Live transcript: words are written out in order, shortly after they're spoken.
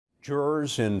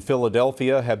Jurors in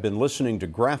Philadelphia have been listening to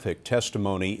graphic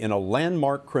testimony in a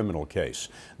landmark criminal case.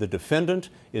 The defendant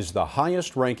is the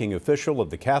highest-ranking official of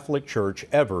the Catholic Church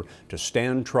ever to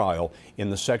stand trial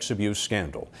in the sex abuse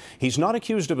scandal. He's not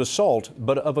accused of assault,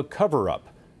 but of a cover-up.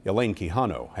 Elaine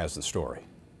Quijano has the story.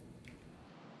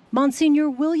 Monsignor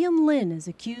William Lynn is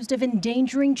accused of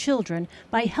endangering children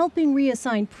by helping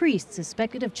reassign priests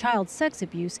suspected of child sex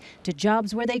abuse to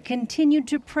jobs where they continued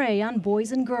to prey on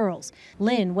boys and girls.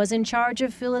 Lynn was in charge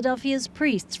of Philadelphia's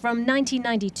priests from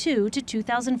 1992 to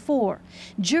 2004.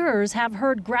 Jurors have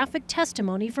heard graphic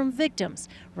testimony from victims,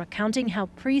 recounting how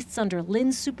priests under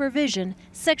Lynn's supervision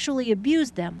sexually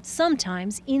abused them,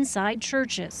 sometimes inside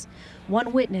churches.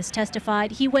 One witness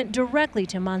testified he went directly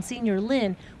to Monsignor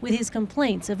Lynn with his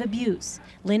complaints of abuse.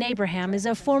 Lynn Abraham is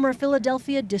a former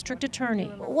Philadelphia district attorney.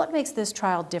 What makes this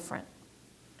trial different?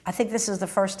 I think this is the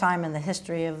first time in the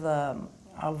history of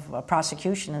a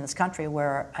prosecution in this country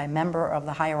where a member of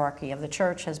the hierarchy of the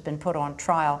church has been put on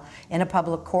trial in a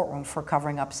public courtroom for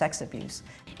covering up sex abuse.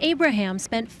 Abraham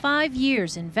spent 5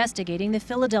 years investigating the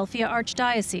Philadelphia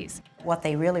Archdiocese. What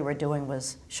they really were doing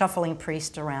was shuffling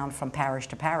priests around from parish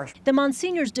to parish. The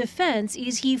Monsignor's defense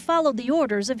is he followed the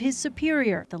orders of his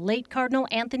superior, the late Cardinal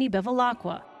Anthony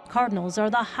Bevilacqua. Cardinals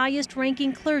are the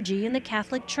highest-ranking clergy in the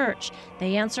Catholic Church.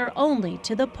 They answer only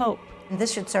to the Pope. And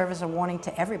this should serve as a warning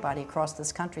to everybody across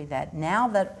this country that now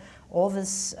that all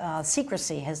this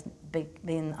secrecy has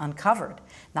been uncovered,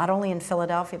 not only in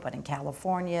Philadelphia, but in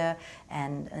California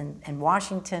and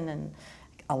Washington and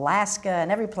Alaska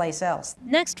and every place else.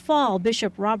 Next fall,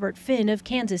 Bishop Robert Finn of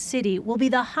Kansas City will be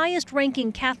the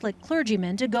highest-ranking Catholic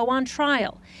clergyman to go on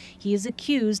trial. He is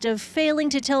accused of failing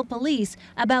to tell police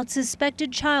about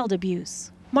suspected child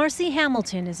abuse. Marcy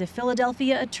Hamilton is a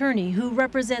Philadelphia attorney who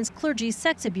represents clergy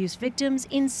sex abuse victims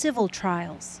in civil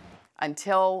trials.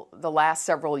 Until the last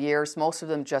several years, most of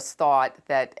them just thought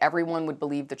that everyone would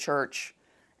believe the church,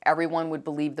 everyone would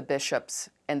believe the bishops,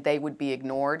 and they would be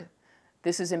ignored.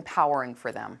 This is empowering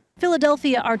for them.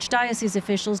 Philadelphia Archdiocese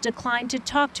officials declined to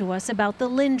talk to us about the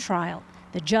Lynn trial.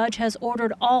 The judge has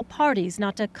ordered all parties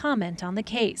not to comment on the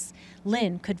case.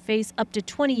 Lynn could face up to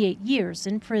 28 years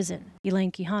in prison.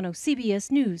 Elaine Quijano, CBS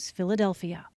News,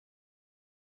 Philadelphia.